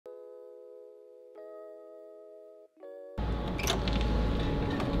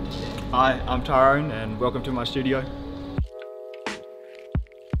Hi, I'm Tyrown and welcome to my studio.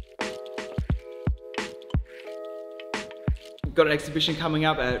 We've got an exhibition coming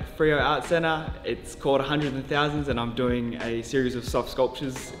up at Freo Art Centre. It's called Hundreds and Thousands and I'm doing a series of soft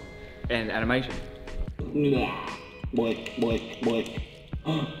sculptures and animation. The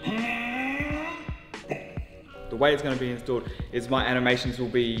way it's going to be installed is my animations will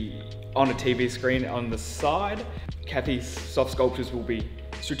be on a TV screen on the side. Kathy's soft sculptures will be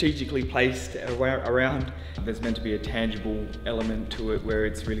strategically placed around. There's meant to be a tangible element to it where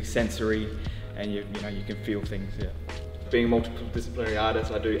it's really sensory and you can feel things. Yeah. Being a multidisciplinary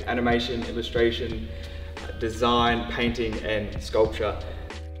artist, I do animation, illustration, design, painting and sculpture.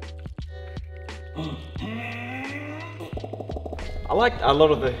 I like a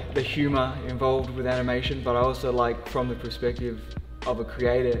lot of the humour involved with animation, but I also like from the perspective of a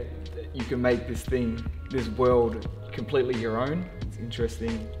creator, you can make this world completely your own. It's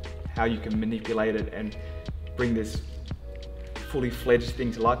interesting how you can manipulate it and bring this fully fledged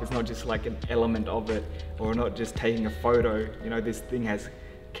thing to life. It's not just like an element of it or not just taking a photo. This thing has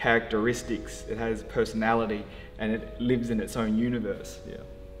characteristics, it has personality and it lives in its own universe. Yeah.